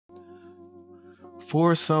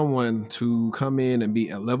for someone to come in and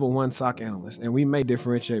be a level 1 SOC analyst, and we may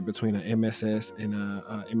differentiate between an MSS and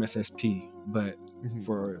a MSSP, but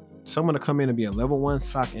for someone to come in and be a level 1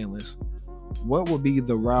 SOC analyst, what would be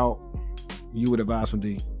the route you would advise them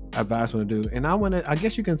to do? And I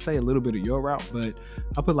guess you can say a little bit of your route, but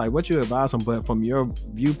I put like what you advise them, but from your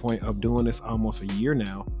viewpoint of doing this almost a year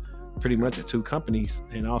now, pretty much at 2 companies,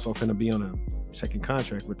 and also finna be on a second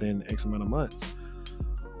contract within X amount of months.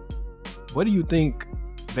 What do you think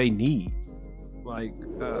they need? Like,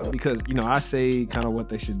 because, I say kind of what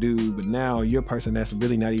they should do, but now you're a person that's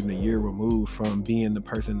really not even a year removed from being the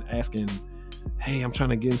person asking, hey, I'm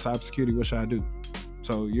trying to get in cybersecurity, what should I do?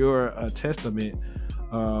 So you're a testament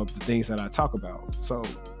of the things that I talk about. So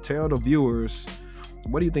tell the viewers,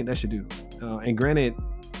 what do you think they should do? And granted,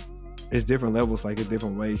 it's different levels, like it's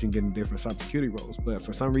different ways you can get in different cybersecurity roles. But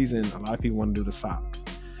for some reason, a lot of people want to do the SOC,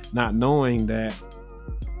 not knowing that,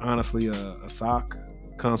 honestly, a SOC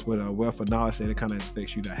comes with a wealth of knowledge that it kind of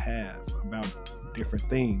expects you to have about different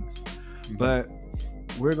things. But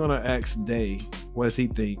we're going to ask Day, what does he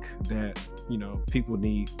think that, people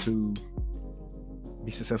need to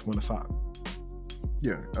be successful in a SOC?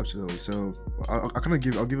 Yeah, absolutely. So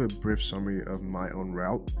I'll give a brief summary of my own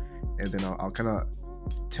route, and then I'll kind of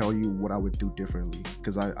tell you what I would do differently,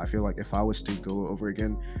 because I feel like if I was to go over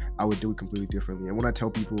again, I would do it completely differently. And when I tell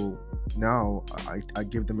people now, I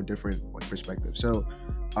give them a different perspective. So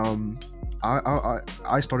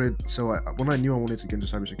I started, when I knew I wanted to get into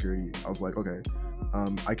cybersecurity, I was like, okay,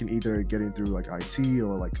 I can either get in through IT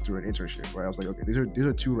or through an internship, right? I was like, okay, these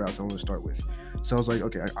are 2 routes I want to start with. So I was like,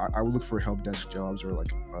 okay, I would look for help desk jobs or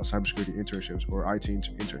cybersecurity internships or IT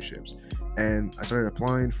internships. And I started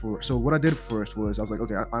applying so what I did first was I was like,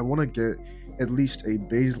 okay, I want to get at least a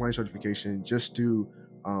baseline certification just to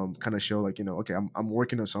kind of show okay, I'm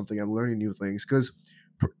working on something, I'm learning new things, because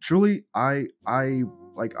truly I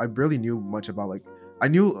barely knew much about I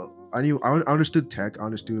understood tech, I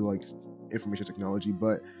understood information technology,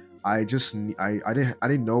 but I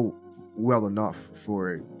didn't know well enough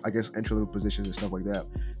for, I guess, entry-level positions and stuff like that.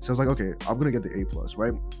 So I was like, okay, I'm gonna get the A+,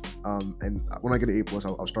 right? And when I get the A+,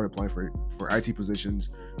 I'll start applying for IT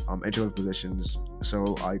positions, entry-level positions.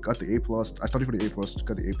 So I got the A+, I studied for the A+,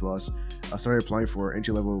 got the A+. I started applying for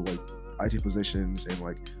entry-level IT positions and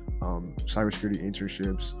cybersecurity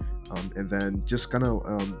internships, and then just kind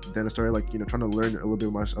of then I started trying to learn a little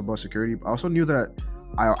bit more about security. But I also knew that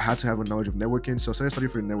I had to have a knowledge of networking, so I started studying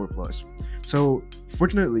for Network Plus. So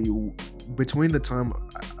fortunately, between the time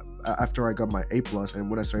after I got my A+ and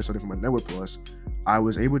when I started studying for my Network Plus, I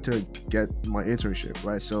was able to get my internship,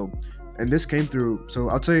 right? So, and this came through, so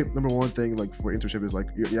I'd say number one thing for internship is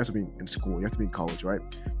you have to be in school, you have to be in college, right?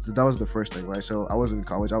 So that was the first thing, right? So I was in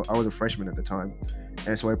college, I was a freshman at the time,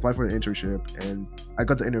 and so I applied for the internship and I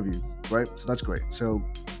got the interview, right? So that's great. So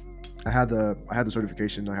I had the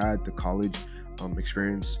certification, I had the college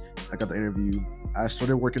experience, I got the interview. I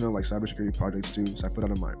started working on cybersecurity projects too, so I put that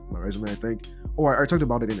on my resume, I think. Or I talked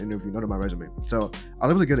about it in an interview, not on my resume. So I was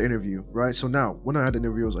able to get an interview, right? So now when I had the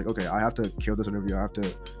interview, I was like, okay, I have to kill this interview. I have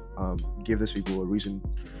to give these people a reason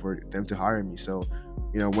for them to hire me. So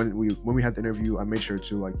when we had the interview, I made sure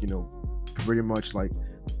to pretty much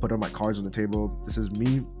put on my cards on the table. This is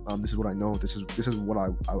me. This is what I know. This is what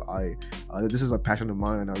I this is a passion of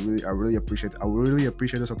mine, and I really appreciate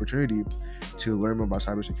this opportunity to learn more about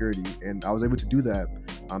cybersecurity. And I was able to do that,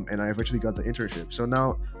 and I eventually got the internship. So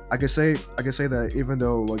now I can say that even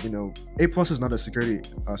though A+ is not a security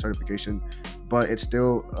certification, but it's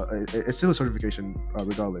still a certification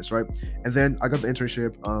regardless, right? And then I got the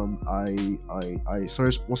internship. I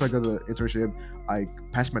started, once I got the internship, I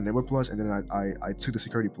passed my Network Plus, and then I took the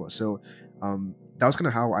Security Plus. So that was kind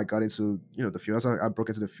of how I got into the field. That's how I broke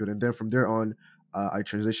into the field, and then from there on, I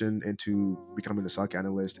transitioned into becoming a SOC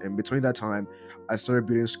analyst. And between that time, I started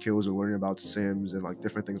building skills and learning about SIMs and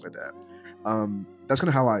different things like that. That's kind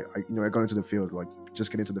of how I got into the field,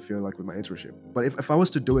 just get into the field with my internship. But if I was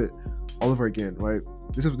to do it all over again, right,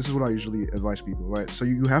 this is what I usually advise people, right? So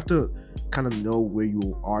you have to kind of know where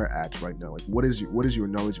you are at right now. What is your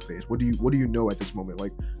knowledge base? What do you know at this moment?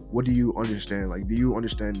 What do you understand? Do you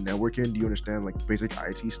understand networking? Do you understand basic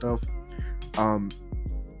IT stuff?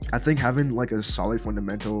 I think having a solid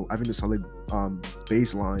fundamental, having a solid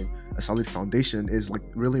baseline, a solid foundation is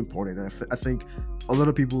really important. And I think a lot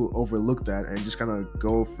of people overlook that and just kind of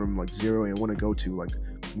go from 0 and want to go to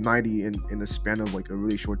 90 in a span of a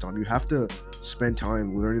really short time. You have to spend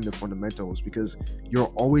time learning the fundamentals, because you're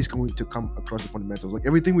always going to come across the fundamentals.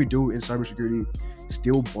 Everything we do in cybersecurity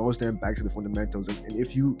still boils down back to the fundamentals. And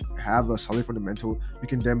if you have a solid fundamental, you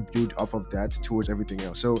can then build off of that towards everything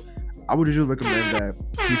else. So I would usually recommend that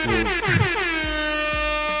people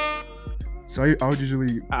So I would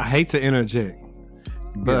usually. I hate to interject,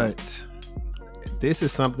 but this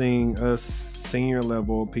is something us senior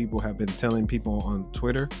level people have been telling people on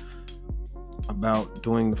Twitter about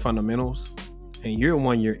doing the fundamentals. And you're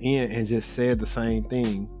 1 year in and just said the same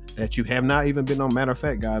thing that you have not even been on. Matter of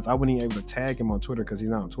fact, guys, I wasn't even able to tag him on Twitter because he's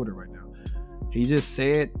not on Twitter right now. He just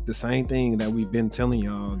said the same thing that we've been telling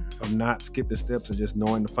y'all of not skipping steps and just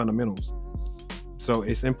knowing the fundamentals. So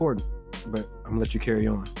it's important, but I'm gonna let you carry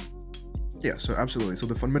on. Yeah, so absolutely. So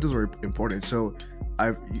the fundamentals are important. So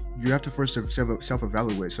you have to first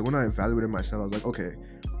self-evaluate. So when I evaluated myself, I was like, okay,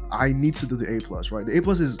 I need to do the A+, right? The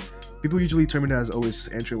A+ is, people usually term it as, oh, it's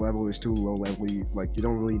entry level, it's too low level. Like, you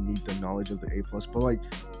don't really need the knowledge of the A+, but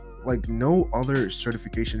like no other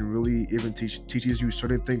certification really even teaches you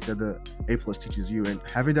certain things that the A+ teaches you, and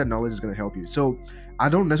having that knowledge is going to help you. So I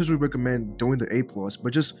don't necessarily recommend doing the A+,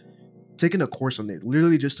 but just taking a course on it,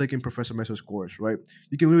 literally just taking Professor Messer's course, right?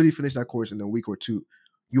 You can literally finish that course in a week or two.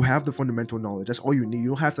 You have the fundamental knowledge. That's all you need. You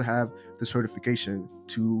don't have to have the certification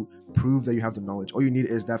to prove that you have the knowledge. All you need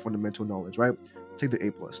is that fundamental knowledge, right? Take the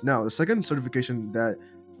A+. Now, the second certification that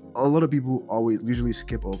a lot of people usually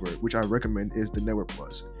skip over, which I recommend, is the Network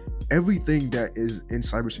Plus. Everything that is in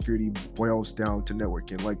cybersecurity boils down to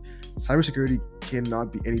networking. Like, cybersecurity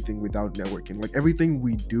cannot be anything without networking. Like, everything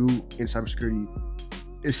we do in cybersecurity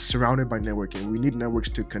is surrounded by networking. We need networks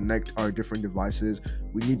to connect our different devices.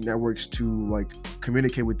 We need networks to like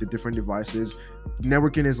communicate with the different devices.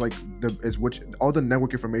 Networking is like all the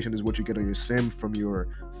network information is what you get on your SIM, from your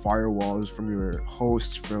firewalls, from your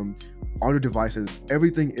hosts, from all your devices.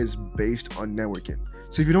 Everything is based on networking.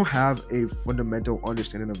 So if you don't have a fundamental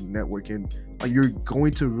understanding of networking, like, you're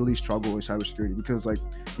going to really struggle in cybersecurity, because like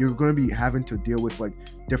you're going to be having to deal with like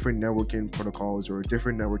different networking protocols or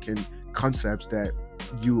different networking concepts that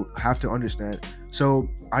you have to understand. So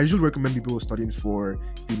I usually recommend people studying for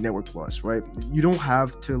the Network Plus, right? You don't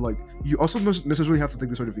have to you also don't necessarily have to take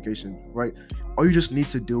the certification, right? All you just need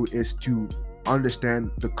to do is to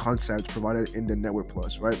understand the concept provided in the Network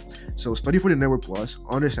Plus, right? So study for the Network Plus,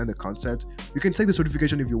 understand the concept. You can take the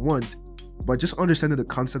certification if you want, but just understanding the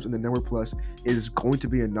concepts in the Network Plus is going to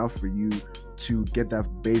be enough for you to get that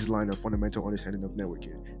baseline of fundamental understanding of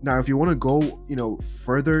networking. Now, if you want to go,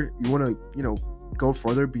 further, you want to, go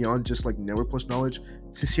further beyond just like Network Plus knowledge,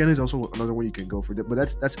 CCNA is also another one you can go for. But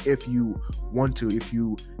that's if you want to, if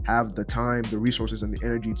you have the time, the resources, and the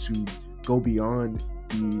energy to go beyond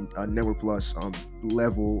the Network Plus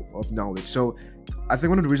level of knowledge. So I think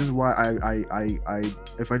one of the reasons why I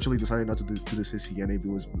eventually decided not to do the CCNA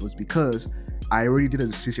was because I already did a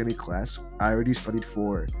CCNA class. I already studied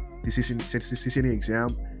for the CCNA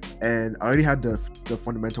exam, and I already had the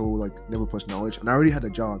fundamental like Network Plus knowledge, and I already had a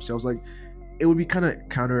job. So I was like, it would be kind of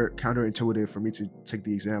counterintuitive for me to take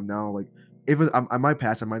the exam now. Like, even I might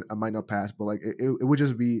pass, I might not pass, but like it would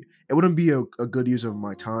just be, it wouldn't be a good use of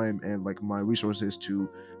my time and like my resources to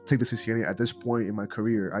take the CCNA at this point in my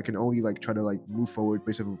career. I can only like try to like move forward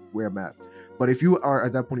based on where I'm at. But if you are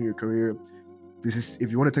at that point in your career,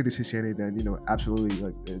 if you want to take the CCNA, then absolutely,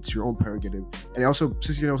 like, it's your own prerogative. And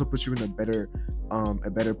CCNA also puts you in a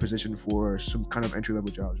better position for some kind of entry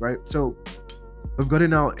level jobs, right? So we've gotten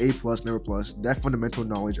now A+, Network Plus, that fundamental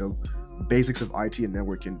knowledge of basics of IT and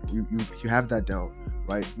networking. You have that down,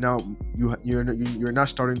 right? Now you're now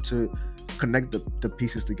starting to connect the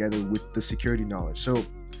pieces together with the security knowledge. So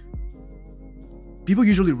people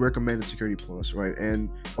usually recommend the Security Plus, right? And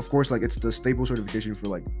of course, like, it's the staple certification for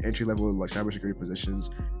like entry level like cybersecurity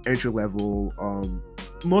positions. Entry level,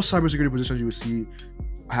 most cybersecurity positions you would see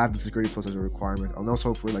have the Security Plus as a requirement, and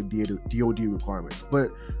also for like DoD requirements.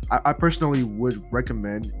 But I personally would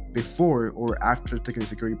recommend, before or after taking the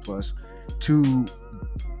Security Plus, to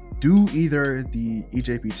do either the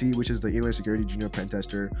EJPT, which is the Alien Security Junior Pen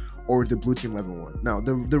Tester, or the Blue Team Level 1. Now,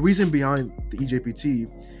 the reason behind the EJPT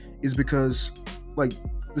is because, like,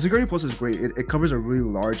 the Security Plus is great. It covers a really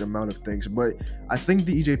large amount of things, but I think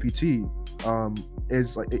the EJPT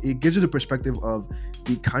is like, it gives you the perspective of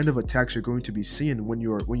the kind of attacks you're going to be seeing when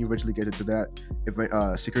you eventually get into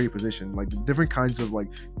that security position, like the different kinds of like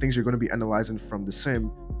things you're going to be analyzing from the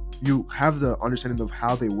SIM. You have the understanding of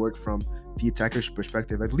how they work from the attacker's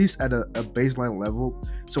perspective, at least at a baseline level.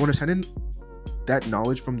 So understanding that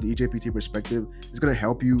knowledge from the EJPT perspective is going to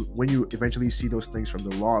help you when you eventually see those things from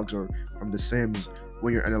the logs or from the SIMs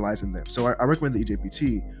when you're analyzing them. So I recommend the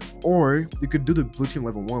EJPT, or you could do the Blue Team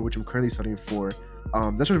Level 1, which I'm currently studying for.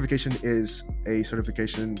 That certification is a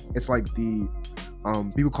certification. It's like the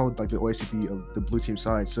people call it like the OSCP of the Blue Team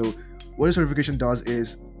side. So what the certification does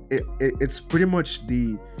is it's pretty much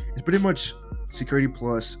Security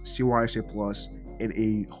Plus, CYSA Plus, and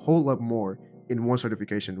a whole lot more in one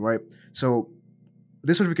certification, right? So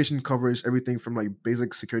this certification covers everything from like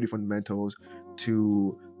basic security fundamentals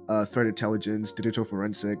to threat intelligence, digital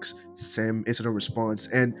forensics, SIM, incident response,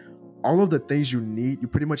 and all of the things you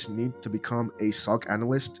pretty much need to become a SOC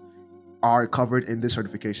analyst are covered in this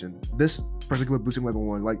certification. This particular Blue Team Level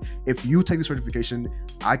 1, like if you take the certification,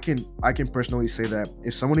 I can personally say that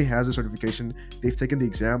if somebody has a certification, they've taken the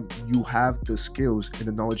exam, you have the skills and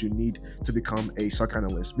the knowledge you need to become a SOC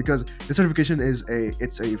analyst, because the certification is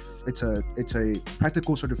it's a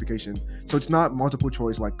practical certification. So it's not multiple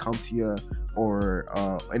choice like CompTIA or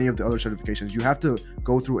any of the other certifications. You have to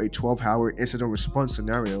go through a 12-hour incident response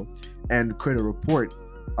scenario and create a report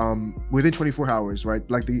within 24 hours, right?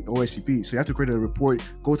 Like the OSCP. So you have to create a report,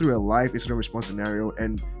 go through a live incident response scenario,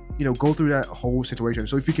 and go through that whole situation.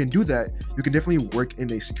 So if you can do that, you can definitely work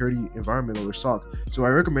in a security environment or a SOC. So I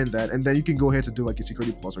recommend that, and then you can go ahead to do like a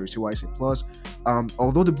Security Plus or a CYSA Plus.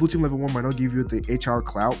 Although the Blue Team Level 1 might not give you the HR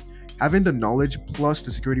clout, having the knowledge plus the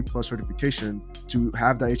Security Plus certification to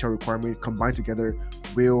have that HR requirement combined together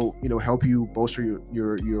will help you bolster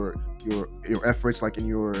your efforts, like in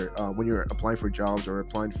your when you're applying for jobs or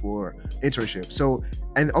applying for internships. So,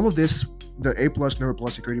 and all of this, the A plus, Never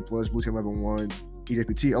Plus, Security Plus, Blue Team Level 1,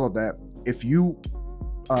 EJPT, all of that, if you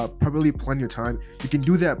properly plan your time, you can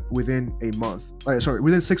do that within a month.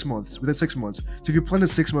 Within 6 months. So if you plan a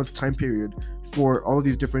 6-month time period for all of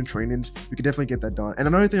these different trainings, you can definitely get that done. And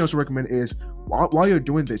another thing I also recommend is while you're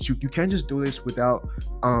doing this, you can't just do this without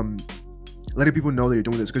letting people know that you're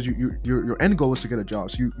doing this, because your end goal is to get a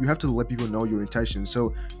job. So you have to let people know your intentions.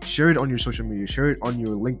 So share it on your social media, share it on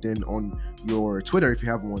your LinkedIn, on your Twitter if you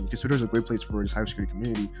have one, because Twitter is a great place for the cybersecurity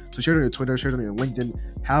community. So share it on your Twitter, share it on your LinkedIn,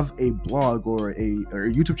 have a blog or a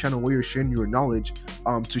YouTube channel where you're sharing your knowledge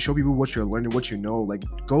to show people what you're learning, what you know. Like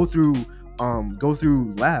go through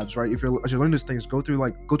labs, right? As you're learning these things, go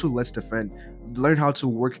to Let's Defend, learn how to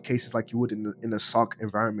work cases like you would in a SOC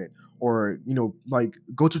environment. Or like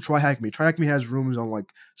go to TryHackMe has rooms on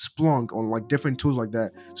like Splunk, on like different tools like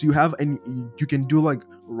that. So you can do like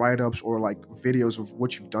write-ups or like videos of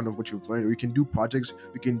what you've done, of what you've learned, or you can do projects,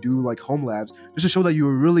 you can do like home labs, just to show that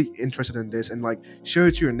you're really interested in this, and like share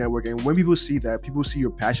it to your network. And when people see that, people see your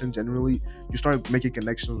passion generally, you start making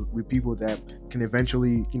connections with people that can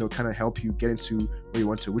eventually kind of help you get into where you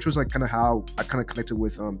want to, which was like kind of how I kind of connected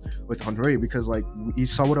with Henry, because like he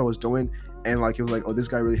saw what I was doing, and like he was like, oh, this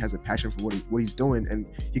guy really has a passion for what he's doing, and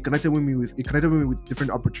he connected with me with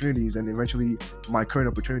different opportunities, and eventually my current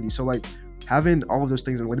opportunity. So like having all of those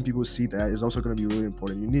things and letting people see that is also going to be really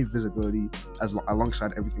important. You need visibility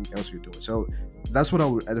alongside everything else you're doing. So that's what I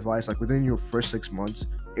would advise. Like within your first 6 months,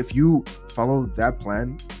 if you follow that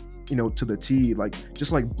plan to the T, like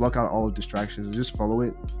just like block out all distractions and just follow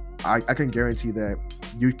it, I can guarantee that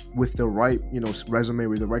you, with the right resume,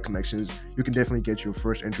 with the right connections, you can definitely get your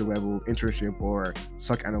first entry-level internship or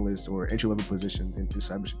SOC analyst or entry-level position in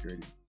cybersecurity.